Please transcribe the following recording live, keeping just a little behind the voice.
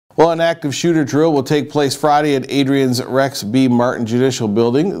Well, an active shooter drill will take place Friday at Adrian's Rex B. Martin Judicial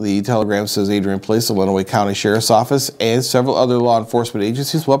Building. The Telegram says Adrian Police, the Lenawee County Sheriff's Office, and several other law enforcement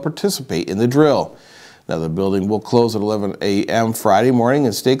agencies will participate in the drill. Now, the building will close at 11 a.m. Friday morning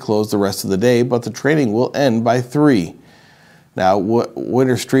and stay closed the rest of the day, but the training will end by 3. Now,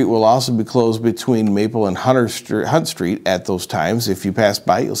 Winter Street will also be closed between Maple and Hunt Street at those times. If you pass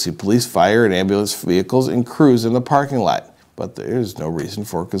by, you'll see police, fire, and ambulance vehicles and crews in the parking lot, but there is no reason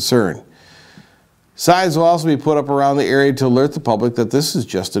for concern. Signs will also be put up around the area to alert the public that this is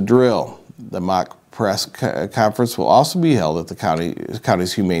just a drill. The mock press conference will also be held at the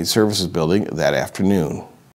county's Humane Services building that afternoon.